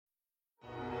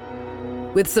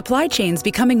With supply chains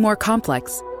becoming more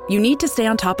complex, you need to stay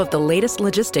on top of the latest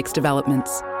logistics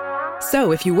developments.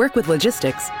 So if you work with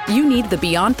logistics, you need the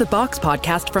Beyond the Box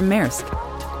podcast from Maersk.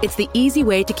 It's the easy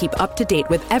way to keep up to date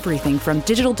with everything from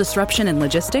digital disruption in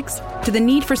logistics to the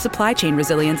need for supply chain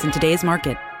resilience in today's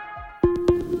market.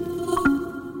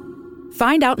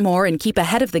 Find out more and keep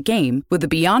ahead of the game with the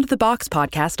Beyond the Box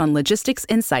podcast on logistics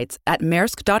insights at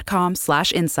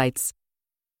maersk.com/insights.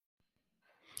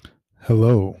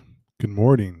 Hello, good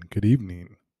morning, good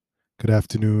evening, good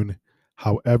afternoon,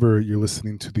 however you're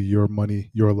listening to the Your Money,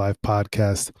 Your Life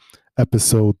podcast,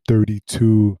 episode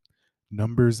 32,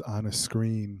 Numbers on a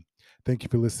Screen. Thank you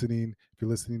for listening. If you're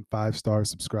listening, 5-star,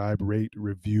 subscribe, rate,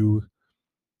 review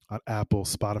on Apple,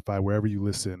 Spotify, wherever you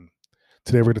listen.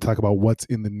 Today, we're going to talk about what's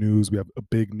in the news. We have a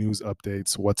big news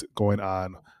updates, what's going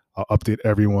on. I'll update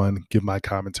everyone, give my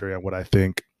commentary on what I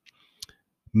think.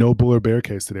 No bull or bear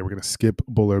case today. We're going to skip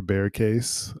bull or bear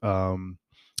case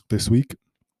this week.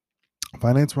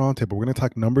 Finance Roundtable. We're going to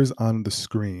talk numbers on the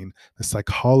screen, the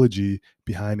psychology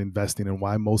behind investing and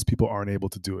why most people aren't able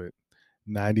to do it.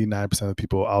 99% of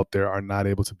people out there are not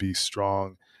able to be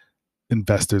strong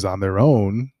investors on their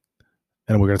own.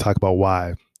 And we're going to talk about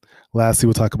why. Lastly,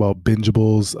 we'll talk about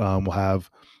bingeables. We'll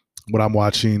have what I'm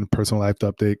watching, personal life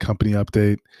update, company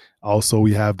update. Also,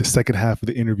 we have the second half of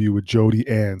the interview with Jody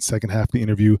Ann. So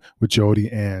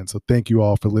thank you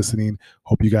all for listening.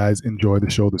 Hope you guys enjoy the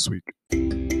show this week.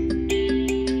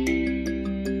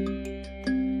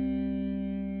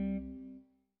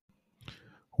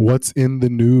 What's in the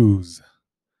news?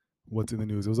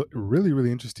 It was a really,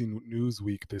 really interesting news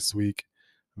week this week.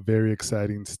 Very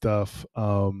exciting stuff.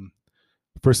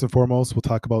 First and foremost, we'll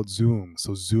talk about Zoom.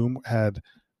 So Zoom had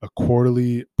a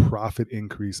quarterly profit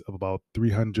increase of about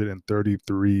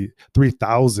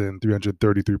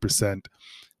 3,333%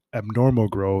 abnormal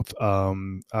growth.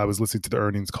 I was listening to the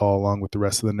earnings call along with the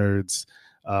rest of the nerds,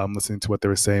 listening to what they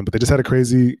were saying, but they just had a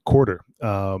crazy quarter.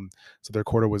 So their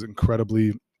quarter was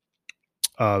incredibly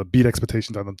beat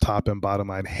expectations on the top and bottom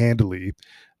line handily,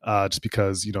 just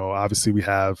because, obviously we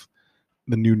have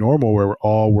the new normal where we're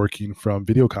all working from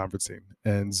video conferencing,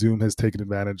 and Zoom has taken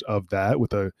advantage of that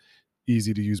with a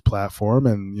easy to use platform.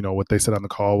 And what they said on the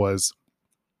call was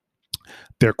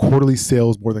their quarterly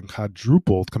sales more than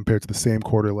quadrupled compared to the same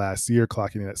quarter last year,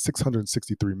 clocking in at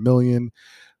 663 million.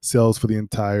 Sales for the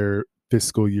entire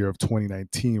fiscal year of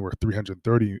 2019 were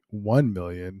 331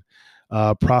 million.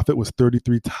 Profit was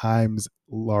 33 times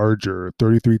larger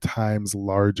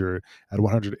at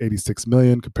 186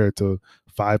 million compared to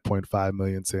 5.5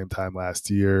 million same time last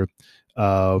year.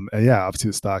 Obviously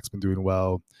the stock's been doing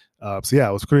well. It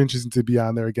was pretty interesting to be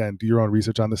on there. Again, do your own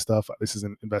research on this stuff. This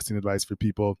isn't investing advice for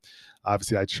people.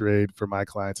 Obviously, I trade for my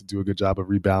clients to do a good job of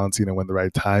rebalancing and when the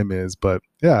right time is. But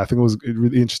I think it was a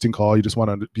really interesting call. You just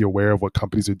want to be aware of what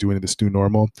companies are doing in this new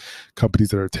normal, companies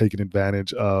that are taking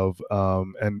advantage of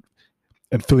and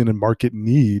filling a market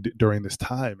need during this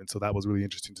time. And so that was really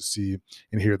interesting to see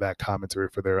and hear that commentary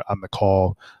on their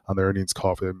earnings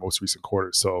call for their most recent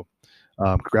quarter. So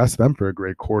congrats to them for a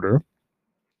great quarter.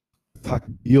 TikTok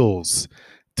deals.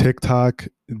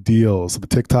 So the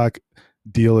TikTok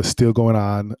deal is still going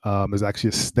on. There's actually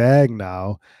a snag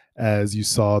now, as you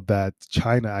saw that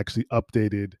China actually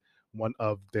updated one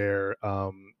of their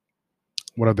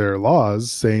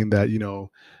laws saying that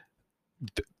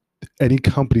any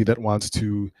company that wants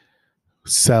to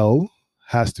sell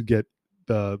has to get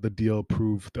the deal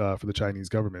approved for the Chinese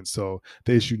government. So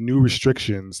they issued new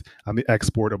restrictions on the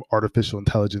export of artificial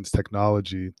intelligence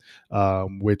technology,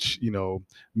 which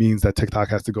means that TikTok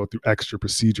has to go through extra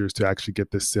procedures to actually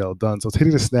get this sale done. So it's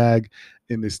hitting a snag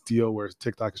in this deal where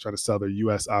TikTok is trying to sell their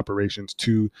U.S. operations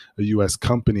to a U.S.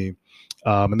 company,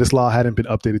 and this law hadn't been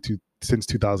updated since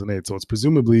 2008. So it's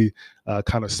presumably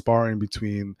kind of sparring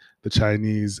between the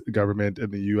Chinese government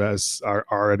and the U.S.,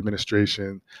 our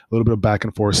administration, a little bit of back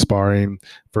and forth sparring.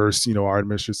 First, our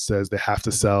administration says they have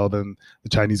to sell. Then the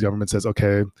Chinese government says,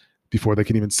 okay, before they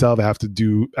can even sell, they have to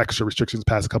do extra restrictions,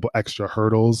 pass a couple extra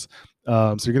hurdles.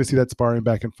 So you're going to see that sparring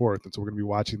back and forth. And so we're going to be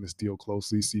watching this deal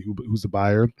closely, see who's the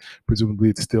buyer. Presumably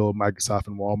it's still Microsoft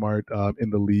and Walmart in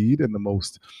the lead and the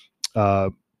most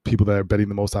people that are betting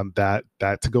the most on that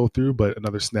to go through, but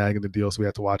another snag in the deal. So we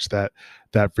have to watch that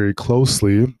very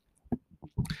closely.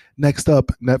 Next up,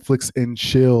 Netflix and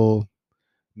Chill,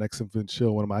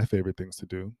 one of my favorite things to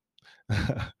do.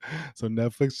 So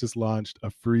Netflix just launched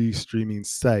a free streaming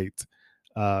site.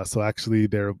 So actually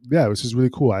it was just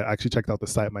really cool. I actually checked out the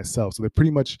site myself. So they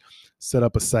pretty much set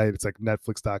up a site. It's like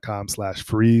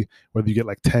netflix.com/free, whether you get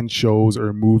like 10 shows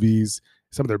or movies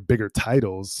some of their bigger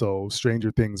titles. So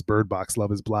Stranger Things, Bird Box,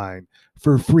 Love is Blind,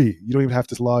 for free. You don't even have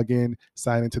to log in,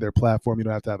 sign into their platform. You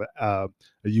don't have to have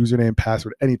a username,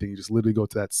 password, anything. You just literally go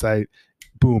to that site.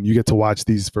 Boom, you get to watch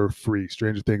these for free.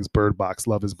 Stranger Things, Bird Box,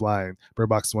 Love is Blind. Bird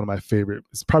Box is one of my favorite.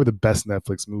 It's probably the best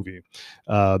Netflix movie.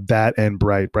 That and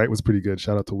Bright. Bright was pretty good.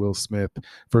 Shout out to Will Smith.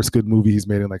 First good movie he's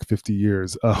made in like 50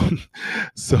 years.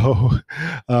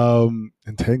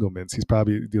 Entanglements. He's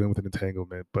probably dealing with an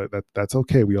entanglement, but that's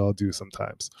okay. We all do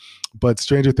sometimes. But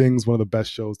Stranger Things, one of the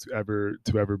best shows to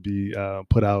ever be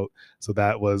put out. So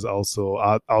that was also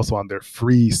on their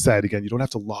free site. Again, you don't have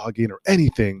to log in or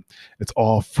anything. It's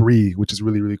all free, which is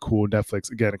really, really cool.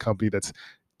 Netflix, again, a company that's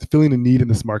filling a need in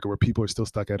this market where people are still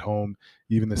stuck at home.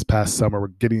 Even this past summer, we're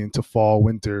getting into fall,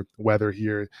 winter weather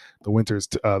here. The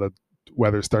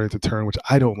weather's starting to turn, which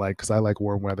I don't like because I like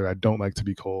warm weather. I don't like to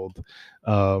be cold.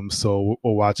 So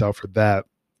we'll watch out for that.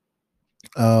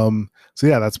 So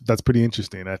yeah, that's pretty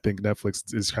interesting. I think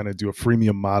Netflix is trying to do a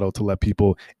freemium model to let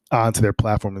people onto their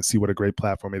platform and see what a great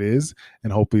platform it is,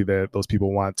 and hopefully that those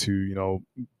people want to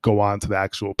go on to the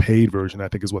actual paid version. I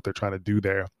think is what they're trying to do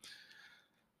there.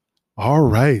 All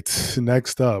right,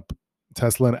 next up,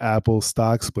 Tesla and Apple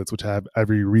stock splits, which have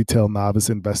every retail novice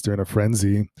investor in a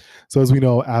frenzy. So as we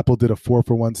know, Apple did a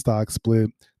 4-for-1 stock split.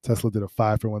 Tesla did a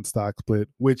 5-for-1 stock split,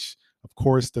 which of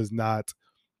course does not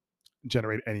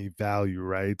generate any value,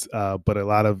 right? But a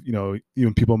lot of,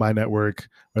 even people in my network,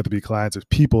 whether it be clients or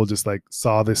people, just like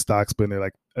saw this stock split and they're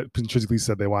like intrinsically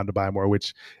said they wanted to buy more,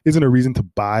 which isn't a reason to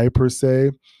buy per se.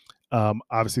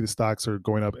 Obviously the stocks are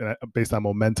going up based on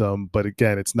momentum, but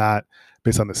again, it's not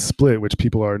based on the split, which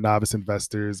people are novice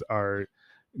investors are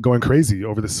going crazy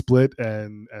over the split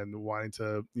and wanting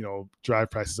to drive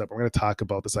prices up. We're going to talk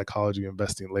about the psychology of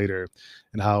investing later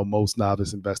and how most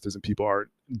novice investors and people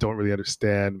don't really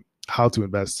understand how to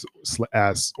invest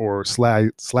slash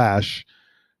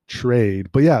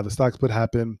trade. But yeah, the stock split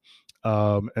happened.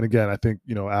 And again, I think,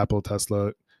 Apple,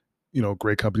 Tesla,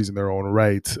 great companies in their own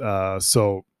right.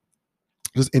 So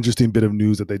just interesting bit of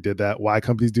news that they did that. Why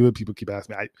companies do it, people keep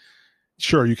asking me.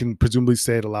 Sure, you can presumably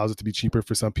say it allows it to be cheaper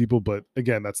for some people, but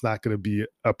again, that's not going to be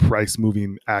a price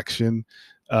moving action.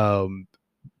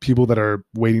 People that are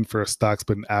waiting for a stock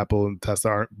split in Apple and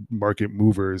Tesla aren't market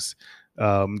movers.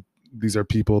 These are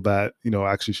people that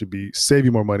actually should be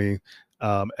saving more money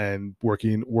and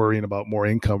worrying about more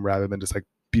income rather than just like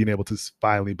being able to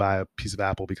finally buy a piece of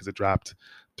Apple because it dropped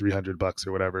 $300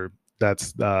 or whatever.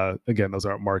 That's again, those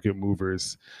aren't market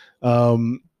movers.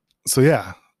 So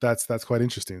yeah, that's quite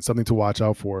interesting. Something to watch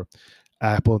out for.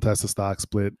 Apple and Tesla stock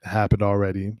split happened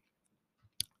already.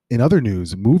 In other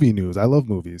news, movie news, I love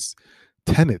movies.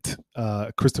 Tenet,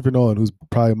 Christopher Nolan, who's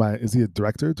probably is he a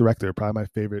director? Director, probably my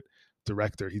favorite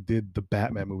director. He did the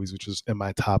Batman movies, which was in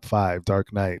my top 5.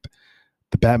 Dark Knight,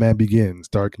 The Batman Begins,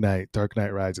 Dark Knight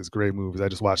Rises, great movies. I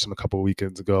just watched them a couple of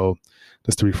weekends ago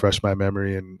just to refresh my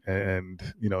memory and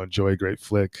enjoy a great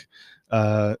flick.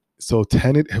 So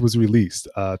Tenet was released.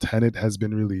 Tenet has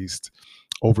been released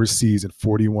overseas in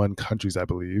 41 countries, I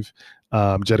believe.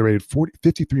 Generated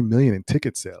 53 million in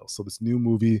ticket sales. So this new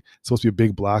movie is supposed to be a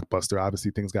big blockbuster.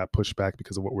 Obviously, things got pushed back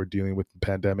because of what we're dealing with in the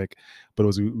pandemic, but it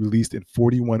was released in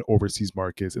 41 overseas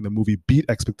markets, and the movie beat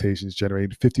expectations,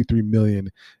 generating 53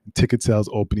 million in ticket sales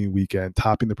opening weekend,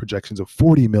 topping the projections of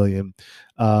 40 million.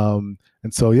 And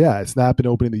so, yeah, it's not been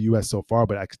open in the U.S. so far,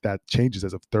 but that changes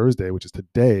as of Thursday, which is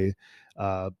today.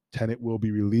 Tenet will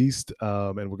be released,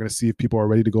 and we're going to see if people are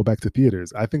ready to go back to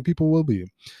theaters. I think people will be.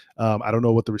 I don't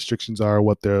know what the restrictions are,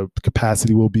 what the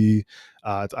capacity will be.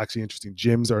 It's actually interesting.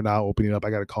 Gyms are now opening up. I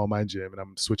got to call my gym, and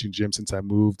I'm switching gyms since I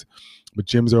moved. But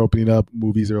gyms are opening up.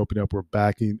 Movies are opening up.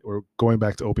 We're going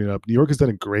back to opening up. New York has done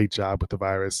a great job with the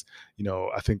virus.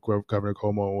 I think Governor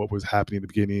Cuomo and what was happening in the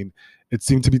beginning, it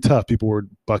seemed to be tough. People were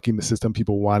bucking the system.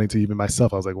 People wanting to, even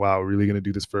myself, I was like, wow, we're really going to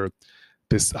do this for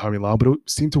this how long? But it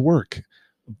seemed to work.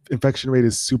 Infection rate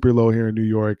is super low here in New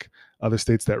York. Other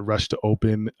states that rushed to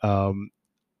open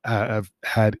have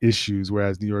had issues,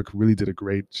 whereas New York really did a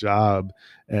great job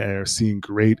and are seeing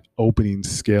great opening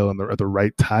scale and the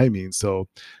right timing. So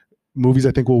movies,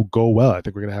 I think, will go well. I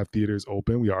think we're going to have theaters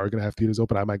open. We are going to have theaters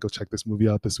open. I might go check this movie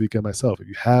out this weekend myself. If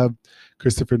you have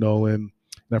Christopher Nolan, and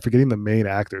I'm forgetting the main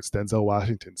actor, it's Denzel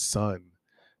Washington's son,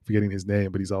 forgetting his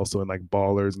name, but he's also in like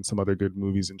Ballers and some other good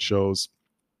movies and shows.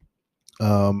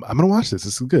 I'm gonna watch this.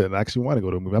 This is good. I actually want to go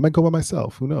to a movie. I might go by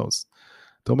myself. Who knows?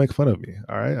 Don't make fun of me.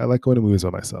 All right. I like going to movies by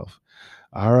myself.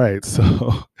 All right.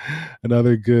 So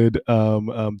another good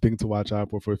thing to watch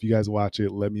out for. If you guys watch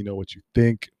it, let me know what you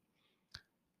think.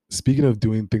 Speaking of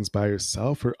doing things by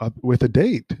yourself or with a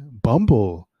date,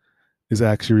 Bumble is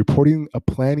actually reporting a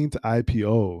planning to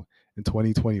IPO in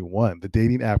 2021. The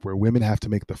dating app where women have to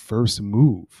make the first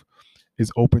move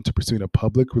is open to pursuing a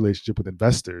public relationship with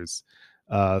investors.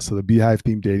 So the Beehive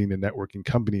themed dating and networking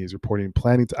company is reporting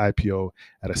planning to IPO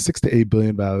at a 6 to 8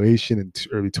 billion valuation in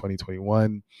early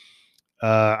 2021.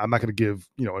 I'm not going to give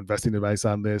investing advice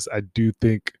on this. I do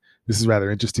think this is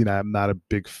rather interesting. I'm not a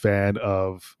big fan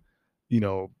of you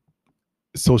know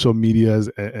social medias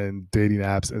and dating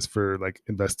apps as for like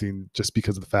investing, just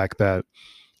because of the fact that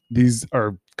these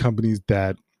are companies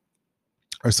that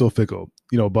are so fickle.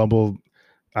 Bumble,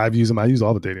 I've used them. I use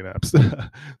all the dating apps.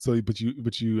 So,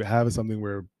 but you have something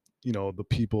where the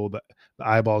people, the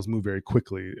eyeballs move very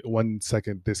quickly. 1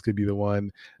 second this could be the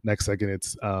one, next second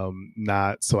it's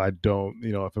not. So I don't,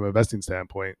 from an investing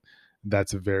standpoint,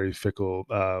 that's a very fickle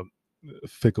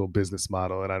business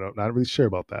model, and not really sure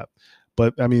about that.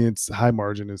 But I mean, it's high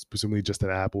margin. Is presumably just an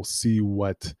app. We'll see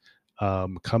what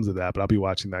comes of that, but I'll be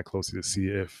watching that closely to see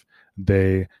if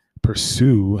they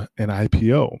pursue an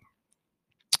IPO.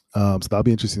 So that'll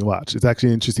be interesting to watch. It's actually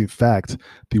an interesting fact.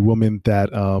 The woman that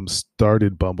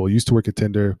started Bumble used to work at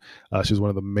Tinder. She was one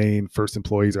of the main first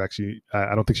employees, or actually,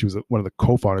 I don't think she was one of the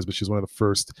co-founders, but she was one of the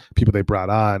first people they brought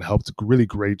on. Helped a really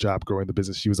great job growing the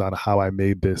business. She was on How I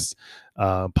Made This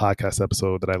podcast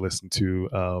episode that I listened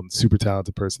to. Super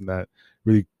talented person that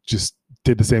really just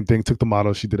did the same thing. Took the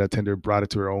model she did at Tinder, brought it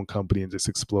to her own company, and just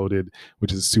exploded,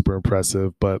 which is super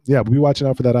impressive. But yeah, we'll be watching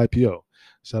out for that IPO.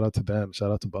 Shout out to them.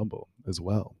 Shout out to Bumble as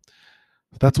well.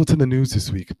 That's what's in the news this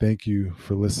week. Thank you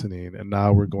for listening. And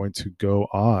now we're going to go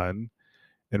on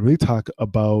and really talk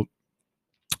about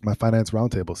my finance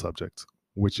roundtable subject,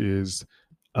 which is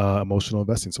emotional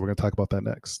investing. So we're going to talk about that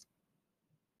next.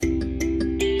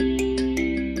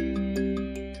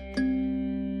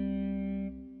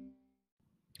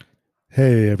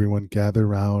 Hey, everyone, gather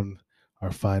around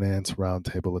our finance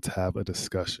roundtable. Let's have a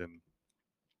discussion.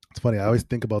 It's funny. I always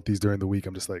think about these during the week.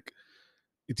 I'm just like,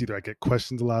 it's either I get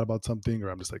questions a lot about something, or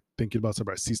I'm just like thinking about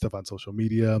something. I see stuff on social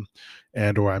media,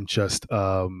 or I'm just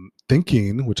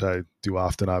thinking, which I do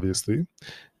often, obviously.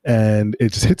 And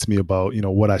it just hits me about,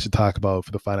 what I should talk about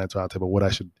for the finance roundtable, what I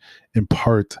should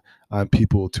impart on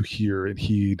people to hear and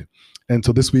heed. And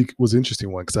so this week was an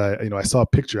interesting one because I saw a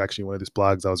picture, actually, in one of these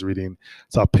blogs I was reading,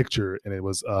 saw a picture, and it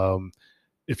was,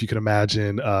 if you can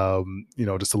imagine,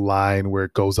 just a line where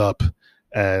it goes up,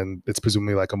 and it's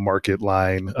presumably like a market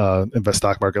line, invest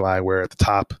stock market line, where at the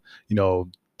top,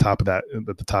 top of that,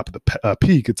 at the top of the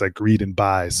peak, it's like greed and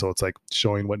buy. So it's like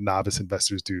showing what novice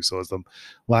investors do. So as the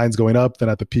line's going up, then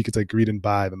at the peak, it's like greed and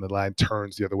buy. Then the line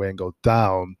turns the other way and goes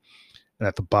down. And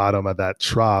at the bottom of that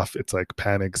trough, it's like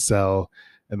panic, sell.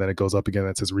 And then it goes up again.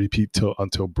 And it says repeat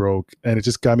until broke. And it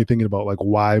just got me thinking about like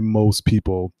why most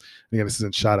people, again, this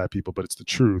isn't shot at people, but it's the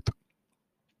truth.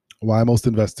 Why most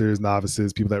investors,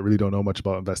 novices, people that really don't know much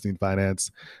about investing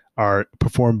finance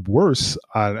perform worse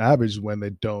on average when they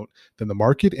don't than the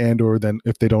market, and or then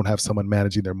if they don't have someone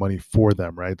managing their money for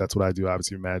them, right? That's what I do,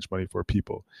 obviously, manage money for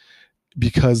people.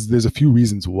 Because there's a few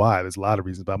reasons why. There's a lot of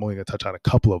reasons, but I'm only going to touch on a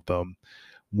couple of them.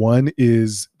 One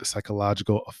is the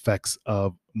psychological effects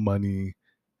of money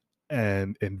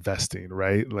and investing,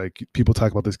 right? Like people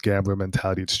talk about this gambler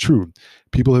mentality. It's true.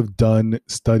 People have done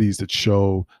studies that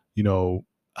show,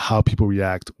 how people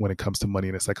react when it comes to money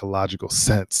in a psychological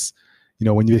sense.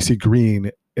 When they see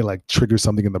green, it like triggers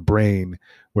something in the brain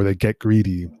where they get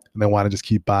greedy and they want to just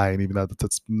keep buying, even though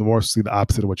that's mostly the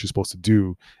opposite of what you're supposed to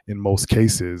do in most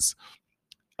cases.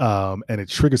 And it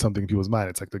triggers something in people's mind.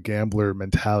 It's like the gambler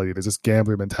mentality. There's this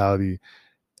gambler mentality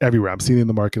everywhere. I'm seeing it in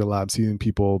the market a lot. I'm seeing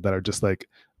people that are just like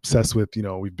obsessed with,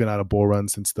 we've been on a bull run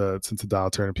since the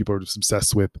downturn, and people are just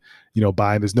obsessed with,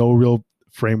 buying. There's no real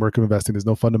framework of investing. There's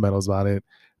no fundamentals on it.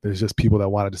 There's just people that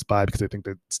want to just buy because they think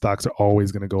that stocks are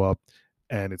always going to go up,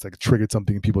 and it's like triggered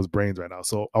something in people's brains right now.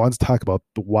 So I want to talk about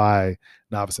why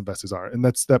novice investors are, and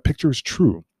that picture is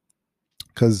true.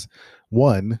 Because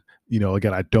one,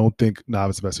 again, I don't think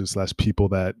novice investors / people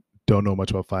that don't know much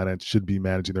about finance should be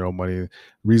managing their own money.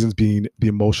 Reasons being the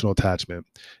emotional attachment.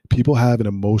 People have an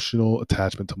emotional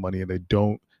attachment to money, and they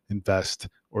don't invest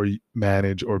or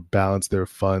manage or balance their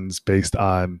funds based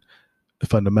on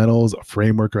fundamentals, a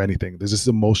framework, or anything. There's this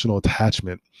emotional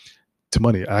attachment to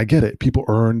money. I get it.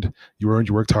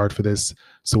 You worked hard for this.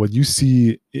 So when you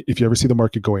see, if you ever see the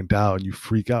market going down, you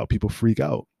freak out. People freak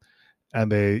out,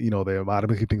 and they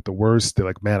automatically think the worst. They're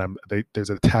like, man,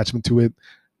 there's an attachment to it.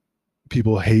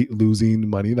 People hate losing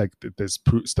money. Like there's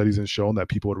studies have shown that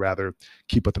people would rather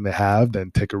keep what they have than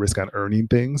take a risk on earning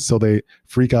things. So they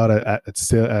freak out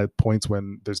at points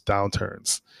when there's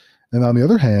downturns. And on the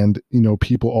other hand,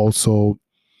 people also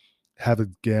have a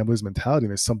gambler's mentality,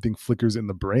 and there's something flickers in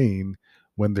the brain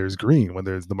when there's green, when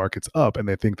there's the market's up, and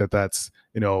they think that that's,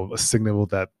 a signal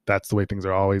that that's the way things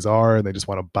are, and they just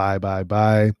want to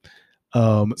buy.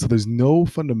 So there's no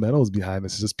fundamentals behind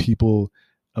this. It's just people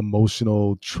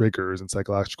emotional triggers and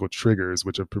psychological triggers,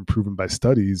 which have been proven by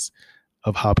studies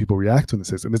of how people react when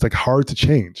this is. And it's like hard to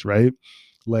change, right?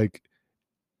 Like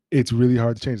it's really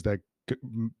hard to change that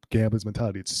gambler's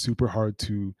mentality. It's super hard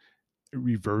to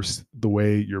reverse the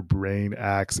way your brain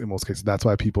acts in most cases. That's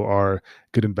why people are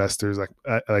good investors.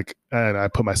 And I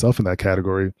put myself in that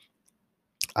category.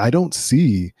 I don't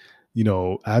see,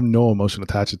 I have no emotional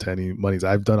attachment to any monies.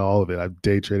 I've done all of it. I've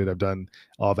day traded. I've done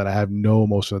all that. I have no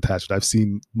emotional attachment. I've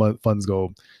seen funds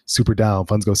go super down,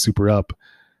 funds go super up.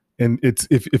 And it's,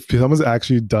 if someone's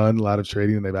actually done a lot of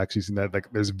trading and they've actually seen that,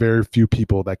 like there's very few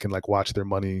people that can like watch their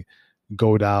money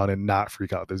go down and not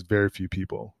freak out. There's very few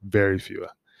people, very few.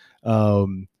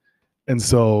 And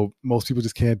so most people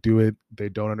just can't do it. They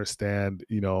don't understand,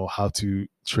 how to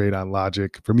trade on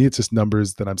logic. For me, it's just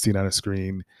numbers that I'm seeing on a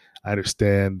screen. I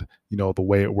understand, the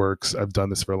way it works. I've done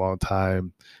this for a long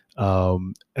time.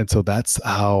 And so that's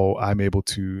how I'm able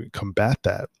to combat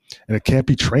that. And it can't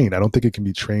be trained. I don't think it can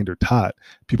be trained or taught.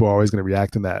 People are always going to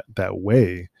react in that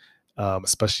way,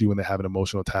 especially when they have an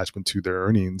emotional attachment to their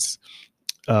earnings.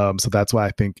 So that's why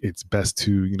I think it's best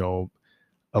to,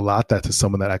 allot that to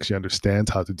someone that actually understands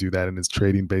how to do that and is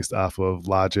trading based off of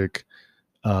logic,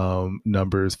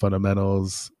 numbers,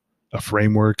 fundamentals, a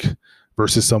framework,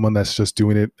 versus someone that's just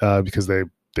doing it because they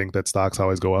think that stocks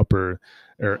always go up or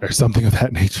something of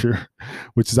that nature,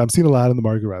 which is, I'm seeing a lot in the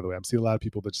market, by the way. I'm seeing a lot of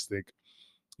people that just think,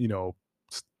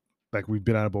 like we've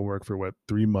been out of bull work for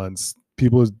 3 months.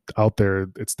 People out there,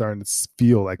 it's starting to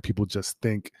feel like people just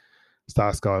think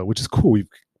stocks go, which is cool. We've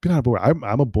been out of bull.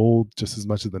 I'm a bull just as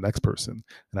much as the next person,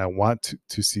 and I want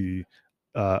to see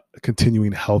a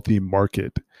continuing healthy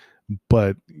market.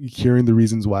 But hearing the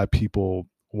reasons why people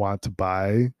want to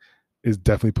buy is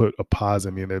definitely put a pause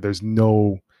in me. And there's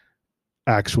no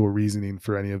actual reasoning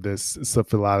for any of this. So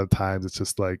for a lot of times, it's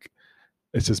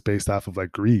just based off of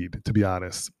like greed, to be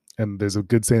honest. And there's a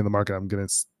good saying in the market. I'm gonna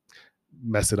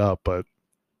mess it up, but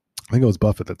I think it was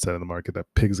Buffett that said in the market that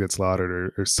pigs get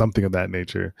slaughtered or something of that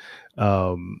nature.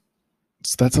 So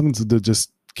that's something to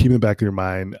just keep in the back of your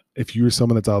mind. If you're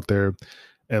someone that's out there,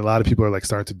 and a lot of people are like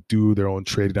starting to do their own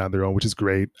trading on their own, which is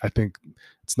great. I think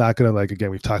it's not going to, like, again,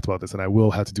 we've talked about this, and I will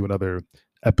have to do another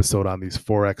episode on these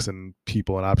Forex and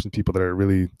people and option people that are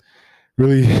really,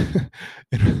 really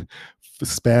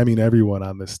spamming everyone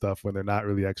on this stuff when they're not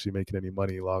really actually making any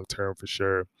money long term, for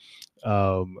sure.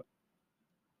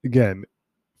 Again,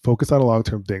 focus on a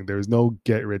long-term thing. There's no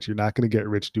get rich. You're not going to get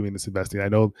rich doing this investing. I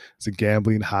know it's a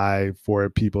gambling high for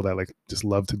people that like just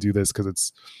love to do this because it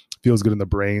feels good in the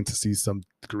brain to see some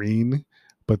green,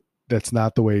 but that's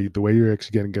not the way. The way you're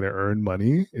actually going to earn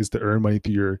money is to earn money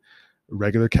through your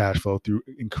regular cash flow, through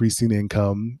increasing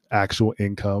income, actual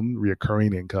income,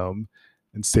 reoccurring income,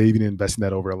 and saving and investing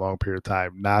that over a long period of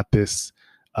time. Not this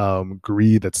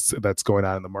greed that's going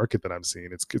on in the market that I'm seeing.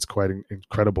 It's quite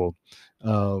incredible.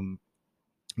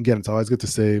 Again, it's always good to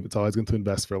save. It's always good to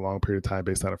invest for a long period of time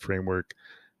based on a framework.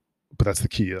 But that's the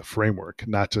key, a framework,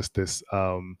 not just this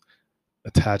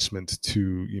attachment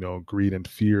to, greed and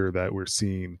fear that we're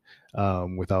seeing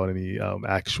without any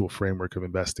actual framework of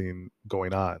investing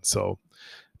going on. So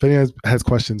if anyone has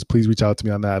questions, please reach out to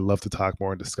me on that. I'd love to talk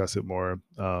more and discuss it more.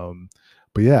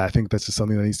 But yeah, I think that's just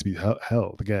something that needs to be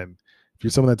held. Again, if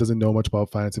you're someone that doesn't know much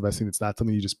about finance investing, it's not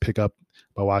something you just pick up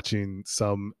by watching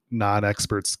some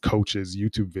non-experts coaches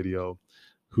YouTube video,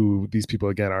 who these people,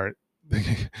 again, aren't,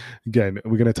 again,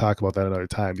 we're going to talk about that another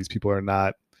time. These people are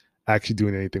not actually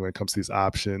doing anything when it comes to these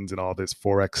options and all this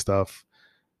Forex stuff.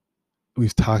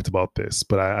 We've talked about this,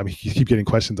 but I keep getting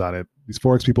questions on it. These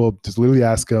Forex people, just literally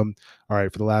ask them, all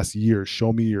right, for the last year,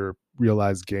 show me your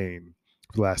realized gain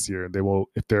for the last year. And they will,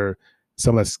 if they're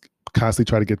someone that's constantly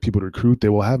trying to get people to recruit, they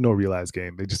will have no realized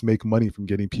gain. They just make money from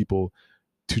getting people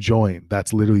to join.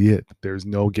 That's literally it. There's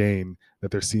no gain that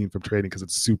they're seeing from trading because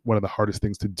it's one of the hardest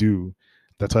things to do.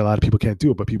 That's why a lot of people can't do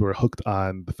it, but people are hooked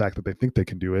on the fact that they think they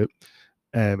can do it,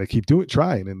 and they keep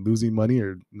trying and losing money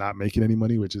or not making any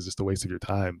money, which is just a waste of your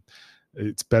time.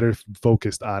 It's better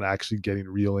focused on actually getting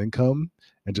real income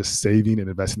and just saving and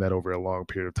investing that over a long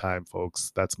period of time,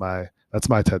 folks. That's my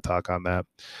TED talk on that.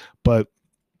 But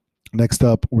next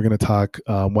up, we're going to talk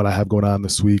what I have going on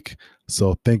this week.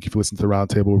 So thank you for listening to the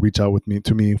Roundtable. Reach out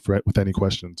to me with any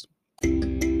questions.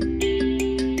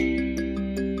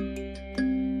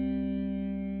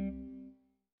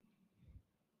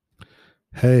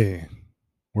 Hey,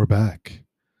 we're back.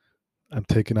 I'm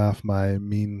taking off my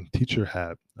mean teacher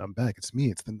hat. I'm back. It's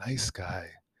me. It's the nice guy,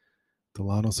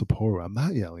 Delano Saporu. I'm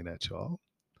not yelling at y'all.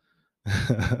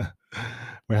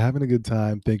 We're having a good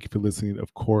time. Thank you for listening.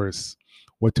 Of course,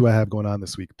 what do I have going on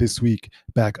this week? This week,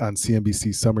 back on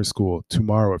CNBC Summer School.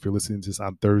 Tomorrow, if you're listening to this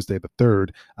on Thursday, the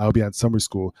 3rd, I'll be on Summer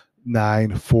School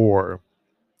 9/4.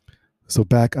 So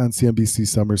back on CNBC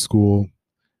Summer School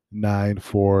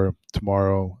 9/4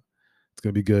 tomorrow. It's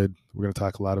going to be good. We're going to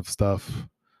talk a lot of stuff,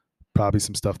 probably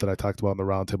some stuff that I talked about on the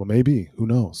roundtable. Maybe, who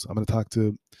knows? I'm going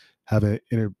to have an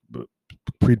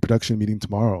pre-production meeting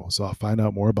tomorrow. So I'll find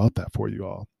out more about that for you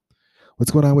all.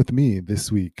 What's going on with me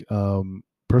this week?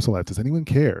 Personal life. Does anyone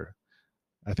care?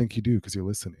 I think you do because you're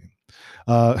listening.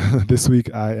 This week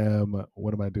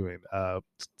what am I doing?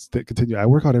 Continue. I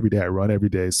work out every day. I run every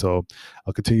day. So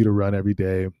I'll continue to run every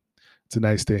day. It's a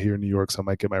nice day here in New York, so I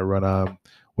might get my run on.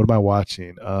 What am I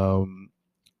watching?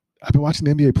 I've been watching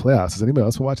the NBA playoffs. Has anybody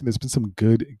else been watching? There's been some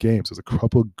good games. There's a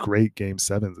couple great game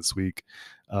sevens this week.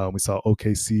 We saw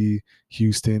OKC,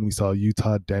 Houston. We saw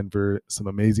Utah, Denver. Some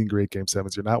amazing great game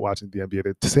sevens. You're not watching the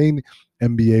NBA. The same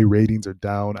NBA ratings are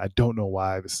down. I don't know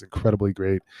why. This is incredibly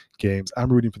great games.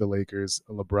 I'm rooting for the Lakers,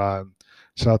 LeBron.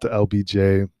 Shout out to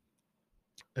LBJ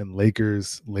and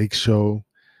Lakers, Lake Show.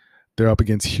 They're up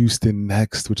against Houston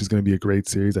next, which is going to be a great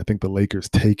series. I think the Lakers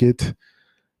take it.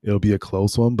 It'll be a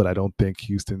close one, but I don't think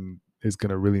Houston is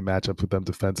going to really match up with them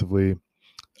defensively.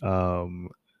 And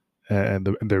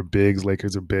they're bigs.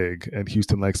 Lakers are big, and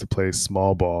Houston likes to play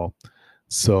small ball.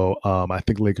 So I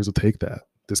think Lakers will take that.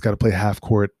 Just got to play half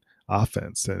court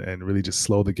offense and really just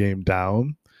slow the game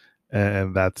down,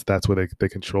 and that's where they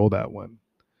control that one.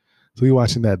 So you're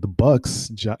watching that. The Bucks,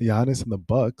 Giannis and the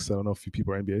Bucks. I don't know if you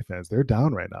people are NBA fans. They're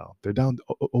down right now. They're down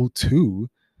 0-2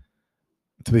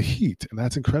 to the Heat, and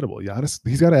that's incredible. Giannis,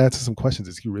 he's got to answer some questions.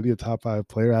 Is he really a top 5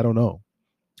 player? I don't know.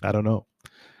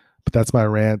 But that's my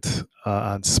rant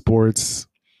on sports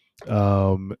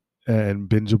and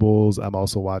bingeables. I'm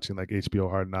also watching like HBO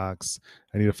Hard Knocks.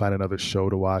 I need to find another show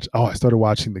to watch. Oh, I started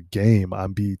watching The Game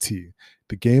on BET.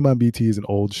 The Game on BET is an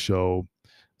old show,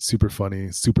 super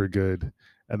funny, super good.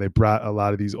 And they brought a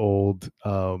lot of these old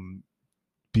BET,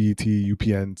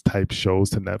 UPN type shows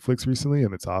to Netflix recently,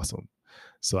 and it's awesome.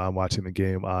 So I'm watching The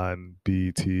Game on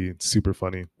BET. It's super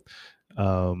funny.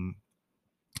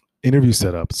 Interview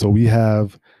setup. So we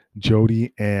have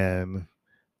Jody Ann,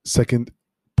 second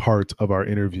part of our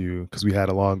interview, because we had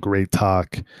a long, great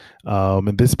talk.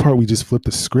 And this part, we just flipped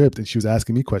the script, and she was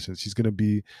asking me questions. She's going to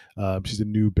be, she's a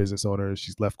new business owner.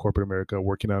 She's left corporate America,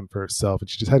 working on for herself. And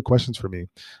she just had questions for me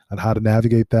on how to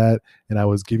navigate that. And I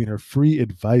was giving her free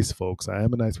advice, folks. I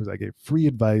am a nice person. I gave free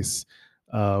advice.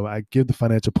 I give the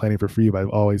financial planning for free, but I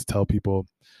always tell people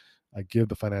I give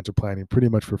the financial planning pretty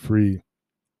much for free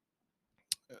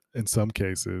in some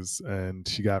cases, and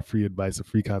she got free advice, a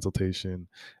free consultation.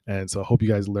 And so I hope you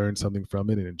guys learned something from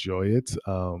it and enjoy it.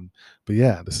 But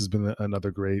yeah, this has been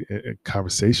another great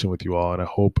conversation with you all, and I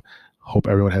hope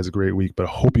everyone has a great week. But I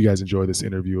hope you guys enjoy this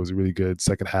interview. It was a really good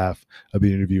second half of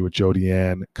the interview with Jody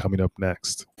Ann coming up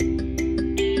next.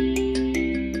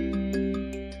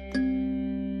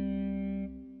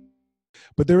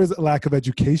 But there is a lack of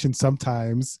education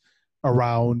sometimes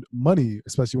around money,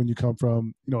 especially when you come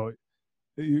from,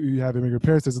 you have immigrant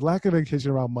parents. There's a lack of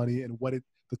education around money and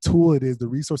the tool it is, the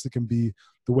resource it can be,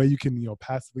 the way you can,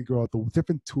 passively grow out, the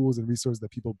different tools and resources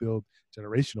that people build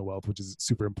generational wealth, which is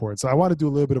super important. So I want to do a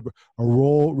little bit of a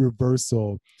role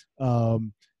reversal. As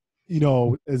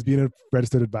being a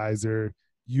registered advisor,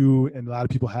 you and a lot of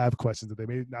people have questions that they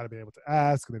may not have been able to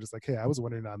ask. And they're just like, hey, I was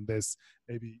wondering on this,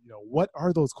 maybe, what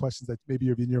are those questions that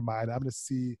maybe are in your mind? I'm going to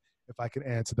see if I can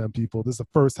answer them, people. This is the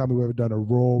first time we've ever done a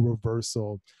role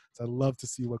reversal. So I'd love to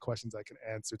see what questions I can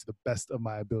answer to the best of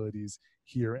my abilities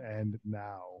here and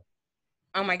now.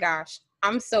 Oh my gosh.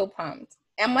 I'm so pumped.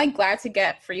 I'm glad to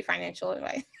get free financial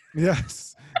advice.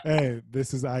 Yes. Hey,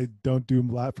 I don't do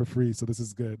a lot for free, so this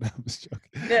is good. I'm just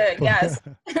joking. Good, yes.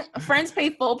 Friends pay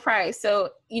full price. So,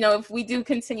 if we do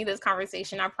continue this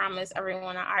conversation, I promise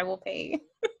everyone I will pay.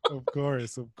 Of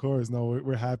course. No,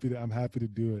 I'm happy to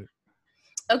do it.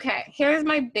 Okay, here's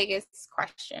my biggest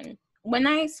question. When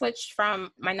I switched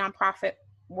from my nonprofit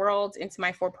world into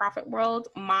my for-profit world,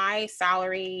 my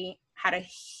salary had a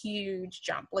huge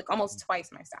jump, almost twice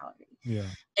my salary. Yeah.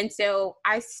 And so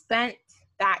I spent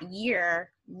that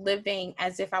year living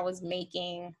as if I was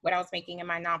making what I was making in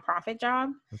my nonprofit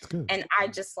job. That's good. And I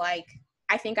just I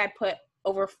think I put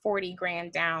over 40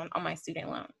 grand down on my student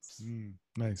loans.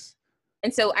 Nice.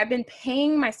 And so I've been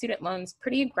paying my student loans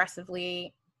pretty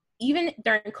aggressively, even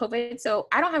during COVID. So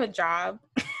I don't have a job,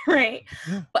 right?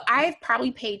 Yeah. But I've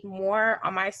probably paid more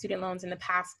on my student loans in the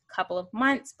past couple of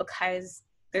months because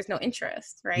there's no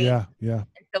interest, right? Yeah. Yeah.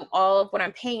 And so all of what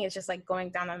I'm paying is just like going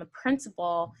down on the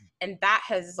principal, and that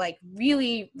has like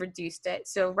really reduced it.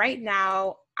 So right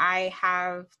now I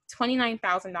have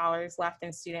 $29,000 left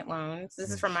in student loans.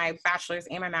 This is for my bachelor's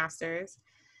and my master's.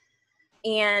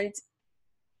 And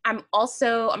I'm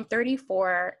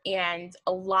 34, and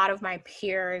a lot of my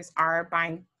peers are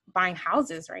buying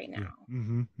houses right now.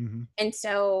 Mm-hmm, mm-hmm. And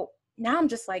so now I'm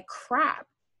just like, crap,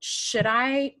 should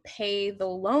I pay the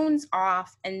loans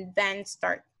off and then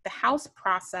start the house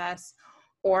process?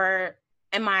 Or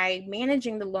am I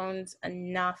managing the loans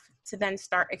enough to then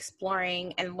start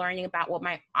exploring and learning about what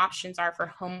my options are for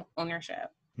home ownership?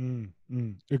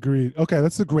 Agreed. Okay,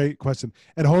 that's a great question.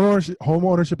 And home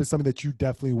ownership is something that you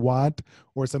definitely want,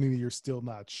 or something that you're still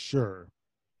not sure?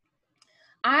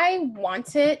 I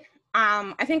want it.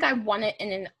 I think I want it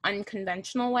in an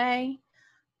unconventional way.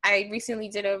 I recently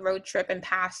did a road trip and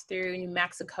passed through New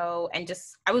Mexico, and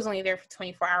I was only there for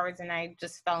 24 hours and I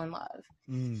just fell in love.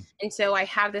 And so I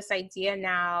have this idea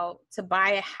now to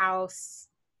buy a house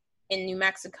in New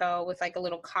Mexico with like a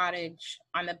little cottage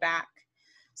on the back.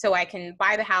 So I can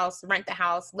buy the house, rent the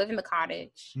house, live in the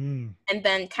cottage, and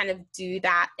then kind of do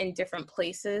that in different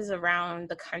places around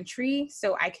the country,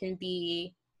 so I can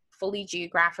be fully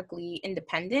geographically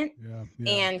independent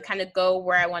and kind of go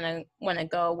where I want to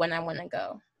go when I want to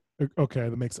go. Okay,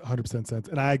 that makes 100% sense.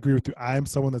 And I agree with you. I'm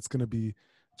someone that's going to be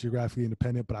geographically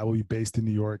independent, but I will be based in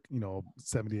New York,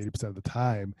 70-80% of the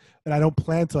time. And I don't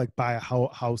plan to like buy a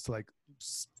house to like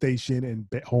station and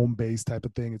home base type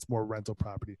of thing. It's more rental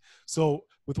property. So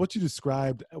with what you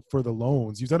described for the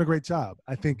loans, you've done a great job.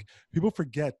 I think people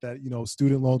forget that,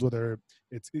 student loans, whether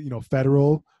it's,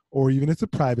 federal or even if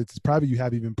it's private, you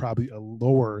have even probably a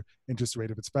lower interest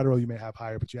rate. If it's federal, you may have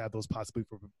higher, but you have those possibly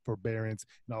for forbearance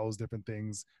and all those different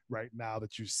things right now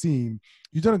that you've seen.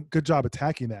 You've done a good job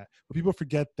attacking that. But people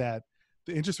forget that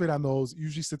the interest rate on those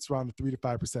usually sits around 3 to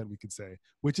 5%, we could say,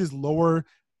 which is lower.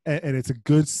 And it's a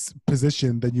good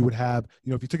position than you would have,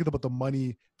 if you think about the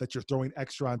money that you're throwing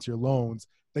extra onto your loans,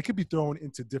 they could be thrown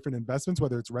into different investments,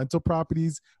 whether it's rental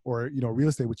properties or, real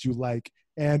estate, which you like,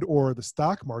 and or the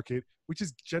stock market, which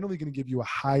is generally going to give you a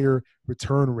higher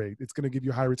return rate. It's going to give you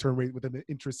a higher return rate within the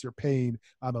interest you're paying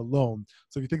on the loan.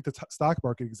 So if you think the stock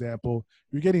market example,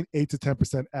 you're getting 8 to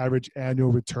 10% average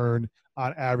annual return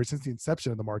on average since the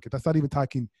inception of the market. That's not even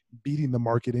talking beating the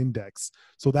market index.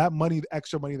 So that money, the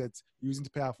extra money that's using to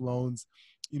pay off loans,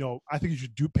 I think you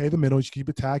should pay the minimum, you should keep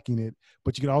attacking it,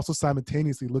 but you can also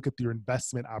simultaneously look at your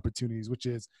investment opportunities, which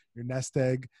is your nest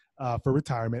egg for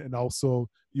retirement, and also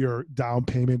your down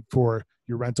payment for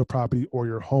your rental property or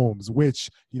your homes, which,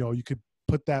 you could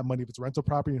put that money, if it's rental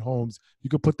property and homes, you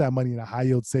could put that money in a high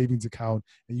yield savings account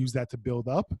and use that to build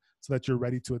up so that you're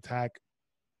ready to attack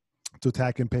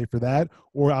and pay for that.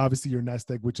 Or obviously your nest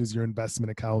egg, which is your investment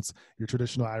accounts, your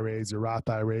traditional IRAs, your Roth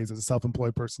IRAs. As a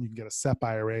self-employed person, you can get a SEP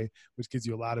IRA, which gives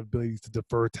you a lot of ability to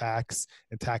defer tax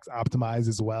and tax optimize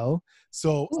as well.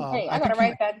 So hey, I gotta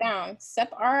write that down.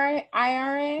 SEP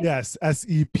IRA? Yes,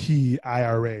 SEP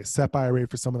IRA. SEP IRA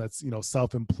for someone that's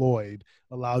self-employed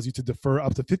allows you to defer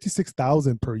up to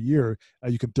 $56,000 per year.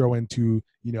 You can throw into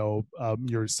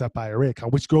your SEP IRA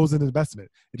account, which grows in investment.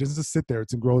 It doesn't just sit there;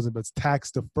 it grows in, but it's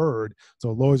tax deferred,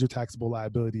 so it lowers your taxable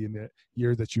liability in the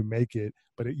year that you make it.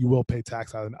 But you will pay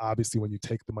tax on it, obviously, when you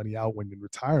take the money out when you're in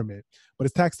retirement. But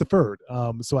it's tax deferred.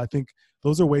 So I think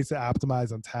those are ways to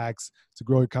optimize on tax to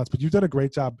grow your accounts. But you've done a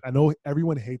great job. I know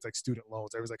everyone hates like student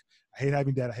loans. Everyone's like, I hate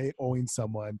having debt. I hate owing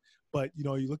someone. But you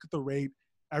look at the rate.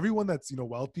 Everyone that's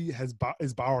wealthy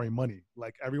is borrowing money.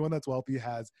 Like everyone that's wealthy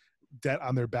has debt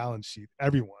on their balance sheet.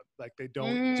 Everyone, like they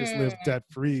don't just live debt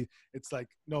free. It's like,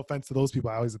 no offense to those people,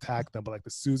 I always attack them, but like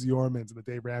the Susie Ormans and the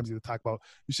Dave Ramsey that talk about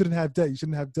you shouldn't have debt. You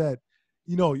shouldn't have debt.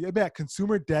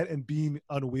 Consumer debt and being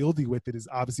unwieldy with it is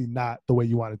obviously not the way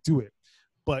you want to do it.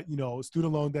 But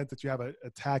student loan debt that you have a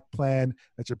tax plan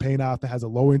that you're paying off that has a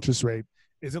low interest rate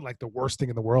isn't like the worst thing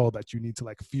in the world that you need to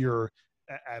like fear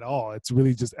at all. It's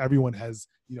really just everyone has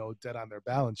debt on their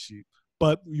balance sheet,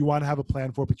 but you want to have a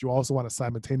plan for it. But you also want to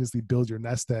simultaneously build your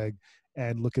nest egg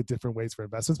and look at different ways for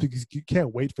investments, because you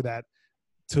can't wait for that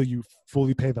till you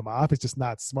fully pay them off. It's just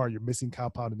not smart. You're missing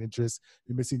compounded interest.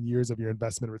 You're missing years of your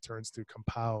investment returns to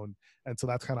compound. And so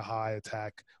that's kind of how I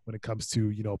attack when it comes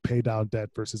to pay down debt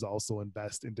versus also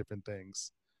invest in different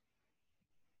things.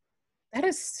 That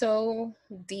is so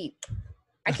deep.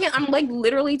 I'm like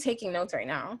literally taking notes right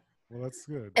now. Well, that's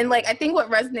good. And like, I think what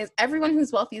resonates, everyone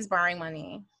who's wealthy is borrowing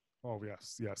money. Oh,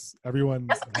 yes. Everyone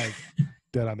has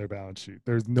debt on their balance sheet.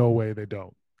 There's no way they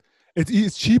don't.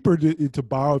 It's cheaper to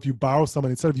borrow. If you borrow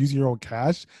someone, instead of using your own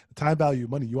cash, the time value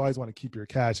of money, you always want to keep your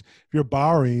cash. If you're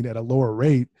borrowing at a lower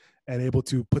rate and able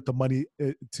to put the money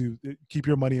to keep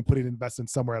your money and put it in investment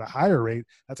somewhere at a higher rate.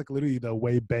 That's like literally the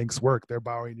way banks work. They're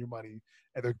borrowing your money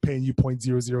and they're paying you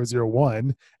 0.0001,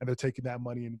 and they're taking that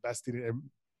money, investing it, and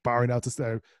borrowing out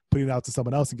to putting it out to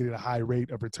someone else and getting a high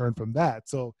rate of return from that.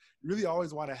 So you really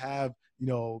always want to have,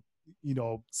 people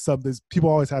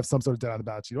always have some sort of debt on the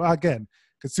balance sheet. Well, again,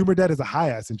 consumer debt is a high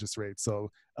ass interest rate. So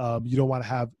you don't want to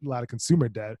have a lot of consumer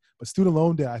debt, but student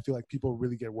loan debt, I feel like people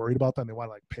really get worried about that and they want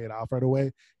to like pay it off right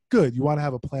away. Good. You want to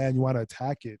have a plan, you want to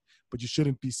attack it, but you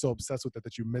shouldn't be so obsessed with it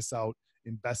that you miss out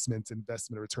investment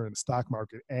return in the stock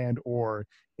market and or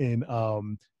in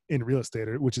real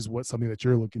estate, which is something that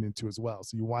you're looking into as well.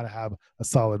 So you want to have a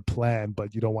solid plan,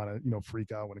 but you don't want to,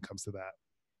 freak out when it comes to that.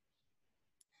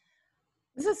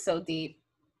 This is so deep.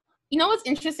 You know what's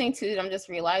interesting too, that I'm just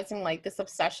realizing, like, this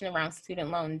obsession around student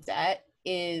loan debt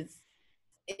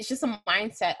it's just a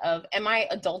mindset of, am I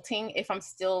adulting if I'm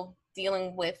still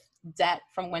dealing with debt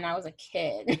from when I was a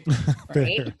kid?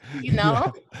 Right? You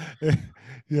know? Yeah.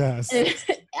 Yes.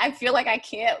 I feel like I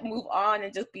can't move on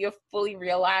and just be a fully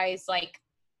realized, like,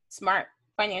 smart,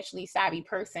 financially savvy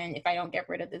person if I don't get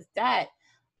rid of this debt.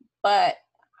 But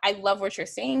I love what you're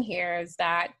saying here is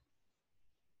that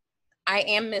I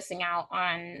am missing out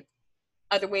on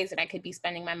other ways that I could be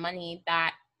spending my money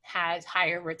that has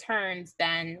higher returns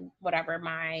than whatever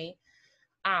my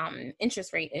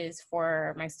interest rate is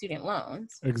for my student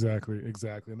loans. Exactly.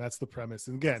 And that's the premise.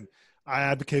 And again, I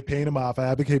advocate paying them off. I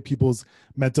advocate people's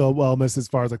mental wellness as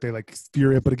far as like they like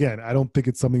fear it. But again, I don't think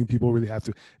it's something people really have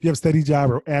to. If you have a steady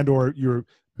job or you're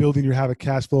building, you have a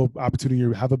cash flow opportunity,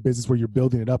 you have a business where you're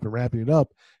building it up and ramping it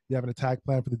up, you have an attack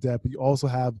plan for the debt, but you also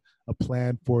have a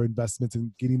plan for investments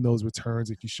and getting those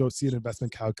returns. If you see an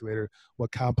investment calculator,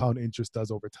 what compound interest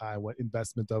does over time, what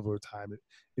investment does over time, it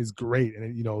is great.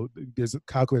 And, there's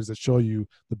calculators that show you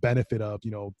the benefit of,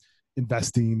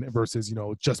 investing versus,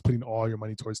 just putting all your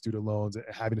money towards student loans and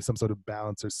having some sort of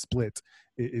balance or split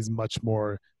is much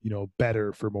more,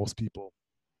 better for most people.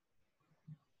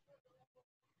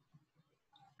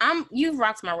 You've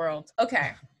rocked my world.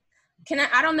 Okay.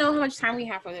 I don't know how much time we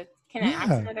have for this. Can I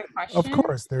ask another question? Of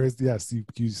course. There is. Yes,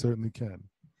 you certainly can.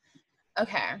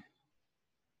 Okay.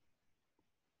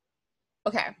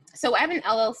 So I have an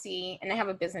LLC and I have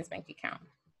a business bank account.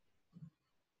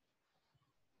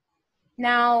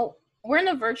 Now, we're in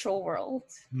a virtual world.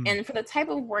 And for the type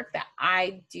of work that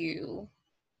I do,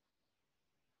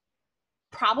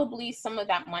 probably some of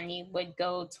that money would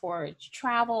go towards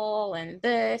travel and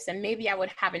this, and maybe I would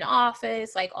have an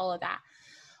office, like all of that.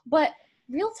 But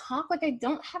real talk, like, I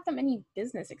don't have that many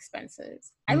business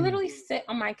expenses. I literally sit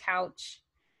on my couch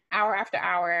hour after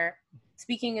hour,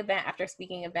 speaking event after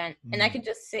speaking event, and I could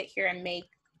just sit here and make,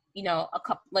 a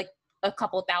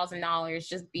couple $1,000s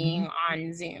just being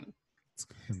on Zoom.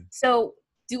 So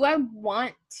do I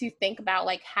want to think about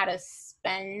like how to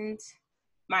spend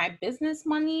my business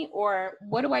money, or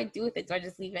what do I do with it? Do I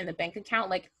just leave it in the bank account?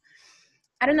 Like,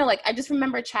 I don't know. Like, I just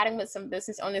remember chatting with some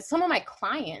business owners, some of my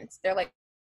clients, they're like,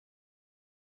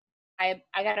 I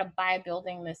got to buy a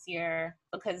building this year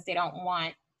because they don't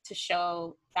want to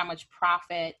show that much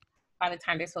profit by the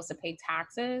time they're supposed to pay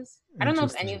taxes. I don't know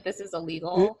if any of this is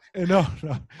illegal. No.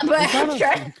 But I'm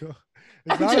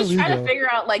just trying to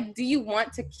figure out, like, do you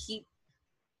want to keep,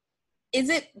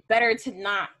 is it better to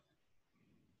not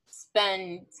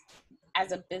spend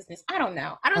as a business? I don't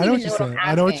know. I don't even know what I'm asking.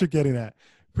 I know what you're getting at.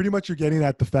 Pretty much you're getting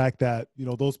at the fact that,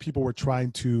 those people were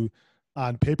trying to,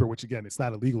 on paper, which again, it's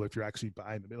not illegal if you're actually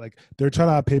buying them. Like, they're trying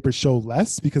to on paper show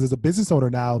less, because as a business owner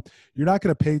now, you're not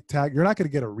going to pay tax. You're not going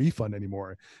to get a refund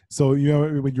anymore. So,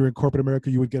 when you're in corporate America,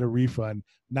 you would get a refund.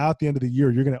 Now at the end of the year,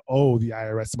 you're going to owe the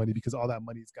IRS money because all that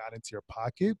money's got into your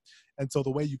pocket. And so the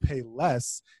way you pay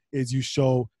less is you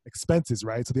show expenses,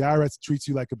 right? So the IRS treats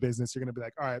you like a business. You're going to be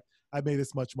like, all right, I made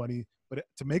this much money, but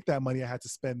to make that money, I had to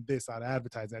spend this on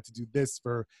advertising. I had to do this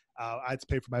for, I had to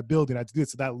pay for my building. I had to do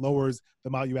this. So that lowers the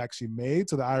amount you actually made.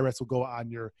 So the IRS will go on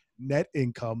your net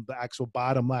income, the actual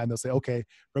bottom line. They'll say, okay,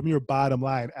 from your bottom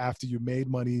line, after you made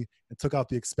money and took out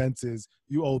the expenses,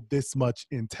 you owe this much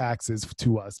in taxes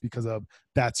to us because of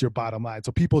that's your bottom line.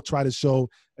 So people try to show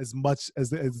as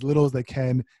little as they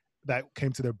can that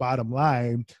came to their bottom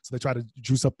line. So they try to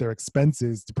juice up their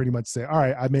expenses to pretty much say, all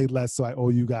right, I made less, so I owe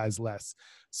you guys less.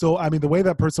 So, I mean, the way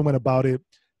that person went about it,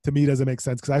 to me, doesn't make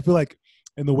sense, because I feel like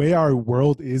in the way our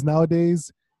world is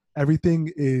nowadays,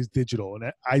 everything is digital.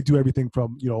 And I do everything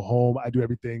from, home. I do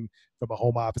everything from a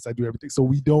home office. I do everything. So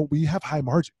we have high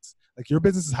margins. Like, your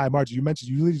business is high margin. You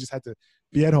mentioned you literally just had to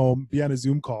be at home, be on a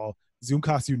Zoom call. Zoom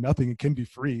costs you nothing. It can be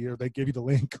free, or they give you the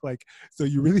link. Like, so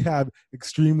you really have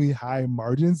extremely high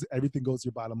margins. Everything goes to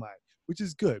your bottom line, which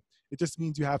is good. It just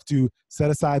means you have to set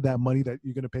aside that money that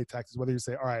you're going to pay taxes, whether you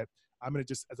say, all right, I'm going to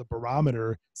just, as a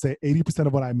barometer, say 80%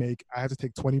 of what I make, I have to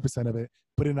take 20% of it,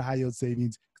 put it in a high yield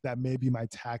savings. That may be my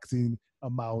taxing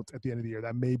amount at the end of the year.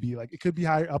 That may be like, it could be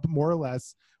higher up more or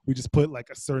less. We just put like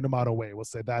a certain amount away. We'll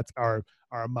say that's our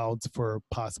amount for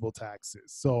possible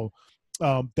taxes. So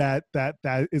that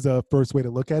is a first way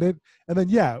to look at it. And then,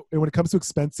 yeah, and when it comes to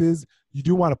expenses, you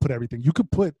do want to put everything. You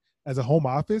could put, as a home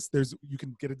office, you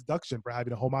can get a deduction for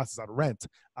having a home office on rent,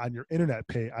 on your internet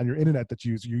pay, on your internet that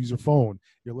you use your phone,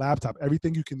 your laptop,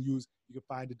 everything you can use, you can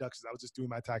find deductions. I was just doing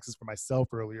my taxes for myself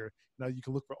earlier. Now you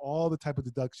can look for all the type of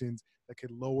deductions that can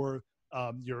lower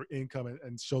your income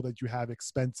and show that you have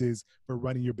expenses for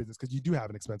running your business, because you do have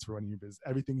an expense for running your business.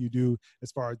 Everything you do,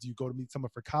 as far as, do you go to meet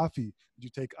someone for coffee? Did you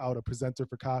take out a presenter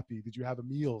for coffee? Did you have a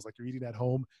meals like you're eating at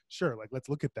home? Sure, like let's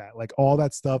look at that. Like all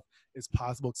that stuff is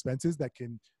possible expenses that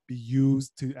can be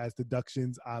used as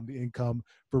deductions on the income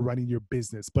for running your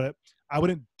business. But I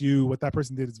wouldn't do what that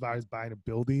person did as far as buying a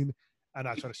building. I'm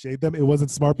not trying to shade them. It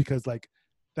wasn't smart, because like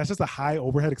that's just a high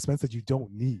overhead expense that you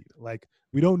don't need. Like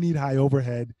we don't need high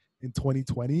overhead in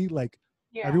 2020. Like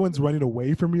everyone's running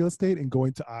away from real estate and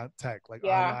going to tech, like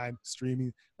online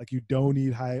streaming. Like you don't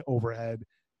need high overhead.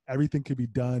 Everything can be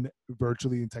done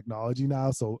virtually in technology now.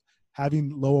 So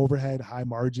having low overhead, high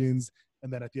margins,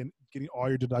 and then at the end, getting all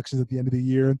your deductions at the end of the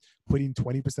year, putting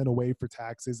 20% away for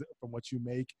taxes from what you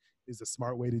make is a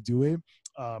smart way to do it.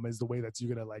 Is the way that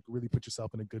you're going to like really put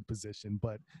yourself in a good position.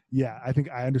 But yeah, I think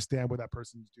I understand what that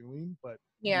person's doing, but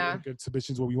good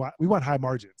submissions, what we want high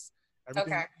margins.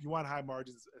 Everything you want high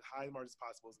margins as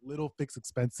possible. As little fixed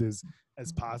expenses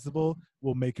as possible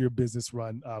will make your business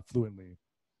run fluently.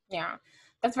 Yeah,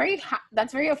 that's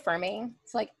very affirming.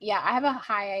 It's like, yeah, I have a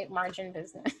high margin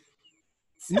business.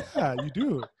 Yeah, you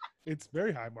do. It's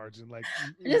very high margin. Like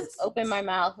I just open my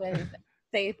mouth and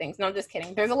say things. No, I'm just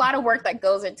kidding. There's a lot of work that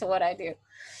goes into what I do.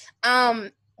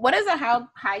 What is a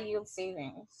high yield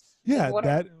savings? Yeah,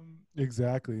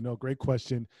 exactly. No, great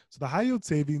question. So the high yield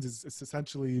savings is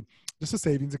essentially just a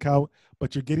savings account,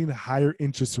 but you're getting a higher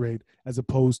interest rate as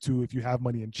opposed to if you have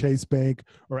money in Chase Bank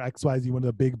or XYZ, one of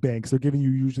the big banks. They're giving you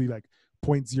usually like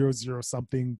 0.00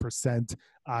 something %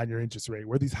 on your interest rate.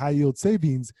 Where these high yield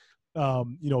savings,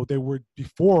 they were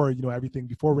before, everything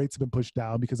before rates have been pushed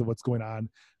down because of what's going on.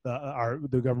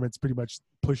 The government's pretty much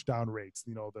pushed down rates.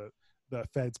 The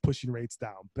Fed's pushing rates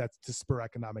down. That's to spur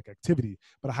economic activity.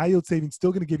 But a high yield savings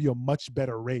still going to give you a much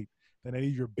better rate than any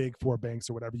of your big four banks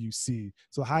or whatever you see.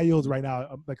 So high yields right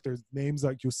now, like there's names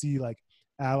like you'll see like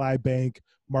Ally Bank,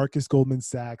 Marcus Goldman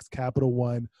Sachs, Capital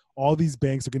One. All these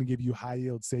banks are going to give you high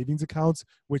yield savings accounts,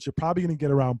 which you're probably going to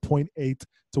get around 0.8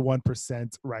 to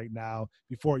 1% right now.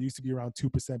 Before it used to be around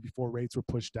 2% before rates were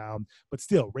pushed down. But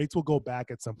still, rates will go back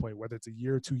at some point, whether it's a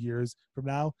year or 2 years from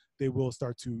now, they will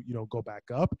start to, go back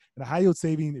up. And a high yield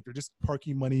saving, if you're just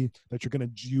parking money that you're going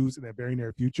to use in the very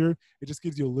near future, it just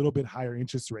gives you a little bit higher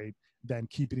interest rate than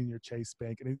keep it in your Chase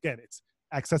Bank. And again, it's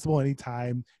accessible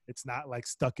anytime. It's not like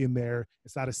stuck in there.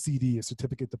 It's not a CD, a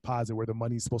certificate deposit where the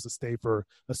money is supposed to stay for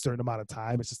a certain amount of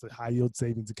time. It's just a high yield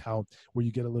savings account where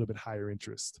you get a little bit higher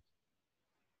interest.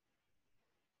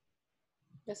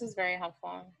 This is very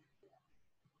helpful.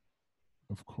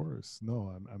 Of course.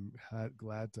 No, I'm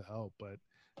glad to help, but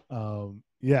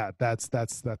yeah, that's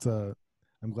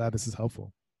I'm glad this is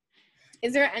helpful.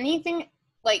 Is there anything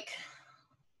like,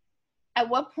 at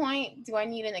what point do I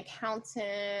need an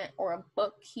accountant or a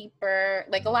bookkeeper?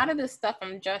 Like a lot of this stuff,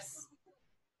 I'm just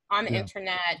on the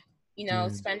internet,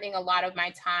 spending a lot of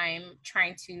my time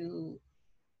trying to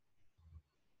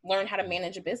learn how to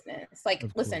manage a business. Like,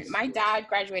 listen, my dad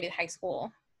graduated high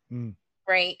school,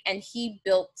 right? And he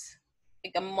built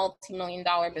like a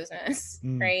multi-million-dollar business,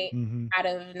 right? Out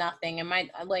of nothing. And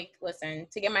listen,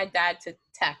 to get my dad to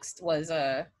text was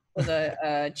a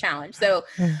challenge. So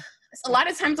a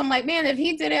lot of times I'm like, man, if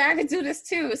he did it, I could do this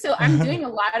too. So I'm doing a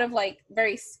lot of like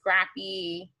very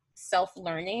scrappy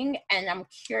self-learning. And I'm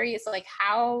curious, like,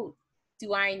 how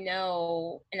do I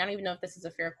know, and I don't even know if this is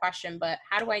a fair question, but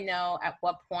how do I know at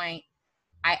what point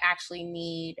I actually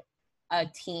need a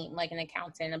team, like an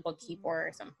accountant, a bookkeeper,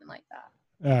 or something like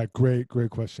that? Great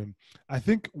question. I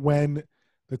think when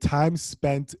the time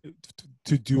spent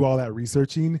to do all that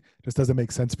researching just doesn't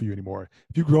make sense for you anymore.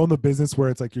 If you grow in the business where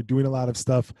it's like you're doing a lot of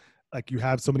stuff, like you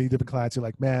have so many different clients, you're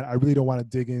like, man, I really don't want to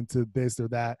dig into this or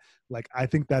that. Like, I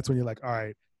think that's when you're like, all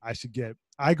right, I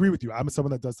I agree with you. I'm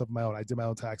someone that does stuff on my own. I did my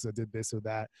own taxes. I did this or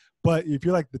that. But if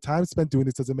you're like, the time spent doing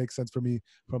this doesn't make sense for me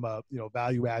from a,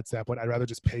 value add standpoint, I'd rather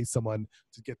just pay someone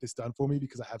to get this done for me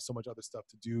because I have so much other stuff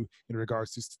to do in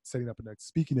regards to setting up a next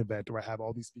speaking event, or I have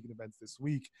all these speaking events this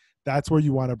week. That's where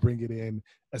you want to bring it in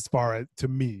as far as to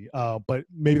me. But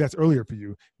maybe that's earlier for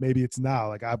you. Maybe it's now.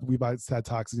 Like we've had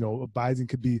talks, advising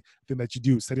could be a thing that you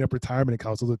do. Setting up retirement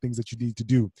accounts, those are things that you need to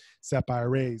do. SEP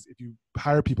IRAs. If you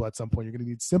hire people at some point, you're going to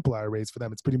need simple IRAs for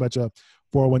them. It's pretty much a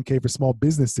 401k for small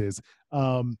businesses.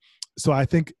 So I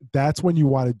think that's when you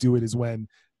want to do it, is when,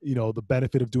 the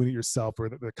benefit of doing it yourself, or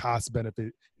the cost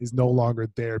benefit is no longer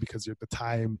there because you're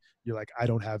like, I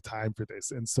don't have time for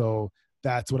this. And so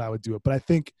that's when I would do it. But I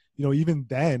think, even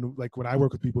then, like when I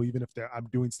work with people, even if I'm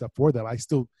doing stuff for them, I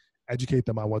still educate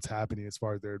them on what's happening as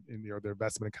far as their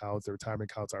investment accounts, their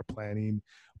retirement accounts, our planning.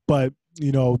 But,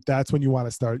 that's when you want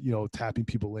to start, tapping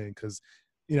people in, because,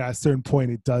 at a certain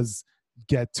point it does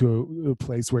get to a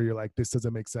place where you're like, this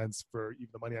doesn't make sense for even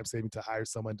the money I'm saving to hire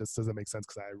someone. This doesn't make sense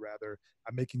because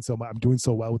I'm making so much, I'm doing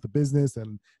so well with the business,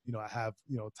 and, I have,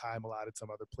 time allotted some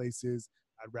other places.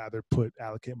 I'd rather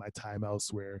allocate my time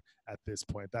elsewhere at this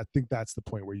point. I think that's the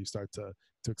point where you start to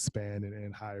expand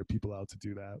and hire people out to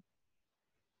do that.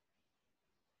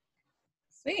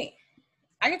 Sweet.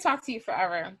 I could talk to you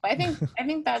forever, but I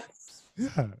think that's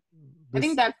yeah. I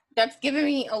think that's given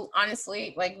me,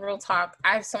 honestly, like, real talk.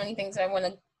 I have so many things I want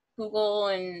to Google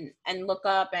and look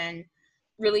up, and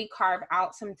really carve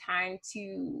out some time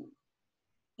to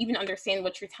even understand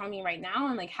what you're telling me right now,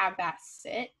 and like have that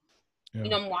sit.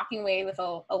 Yeah. I'm walking away with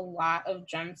a lot of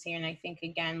gems here. And I think,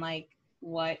 again, like,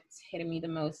 what's hitting me the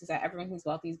most is that everyone who's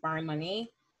wealthy is borrowing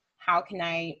money. How can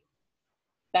I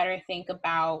better think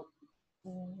about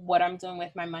what I'm doing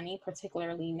with my money,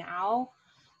 particularly now,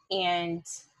 and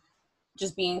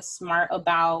just being smart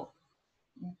about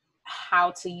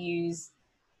how to use,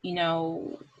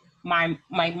 my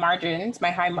margins,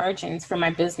 my high margins for my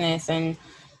business. And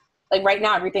like right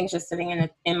now, everything's just sitting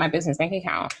in my business bank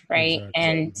account, right? Exactly.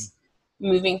 And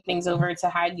moving things over to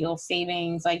high yield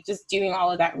savings, like just doing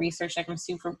all of that research. Like, I'm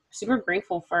super, super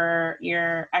grateful for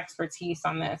your expertise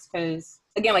on this, because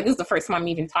again, like, this is the first time I'm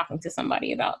even talking to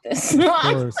somebody about this.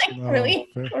 I'm like,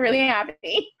 really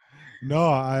happy. No,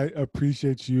 I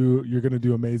appreciate you. You're going to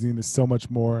do amazing. There's so much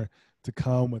more to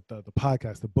come with the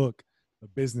podcast, the book, the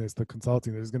business, the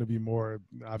consulting. There's going to be more,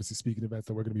 obviously, speaking events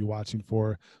that we're going to be watching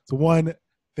for. So one,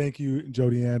 thank you,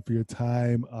 Jodi Ann, for your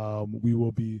time. We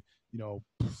will be,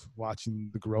 watching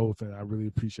the growth, and I really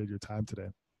appreciate your time today.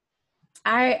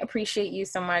 I appreciate you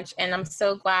so much. And I'm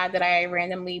so glad that I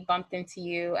randomly bumped into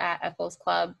you at Echoes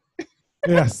Club.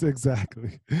 Yes,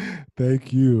 exactly.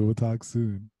 Thank you. We'll talk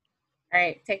soon. All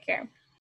right. Take care.